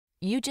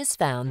You just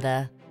found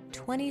the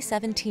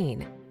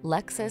 2017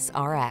 Lexus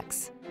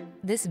RX.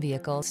 This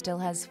vehicle still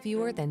has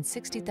fewer than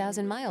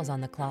 60,000 miles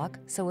on the clock,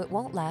 so it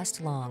won't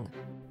last long.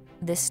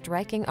 This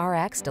striking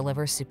RX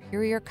delivers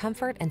superior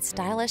comfort and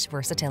stylish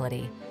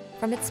versatility.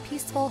 From its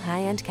peaceful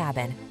high-end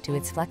cabin to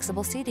its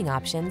flexible seating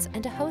options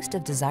and a host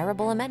of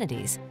desirable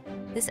amenities,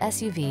 this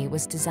SUV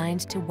was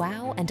designed to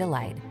wow and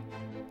delight.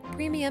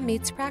 Premium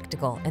meets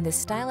practical in this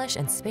stylish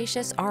and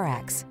spacious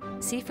RX.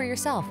 See for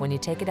yourself when you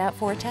take it out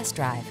for a test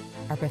drive.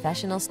 Our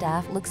professional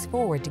staff looks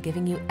forward to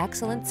giving you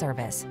excellent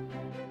service.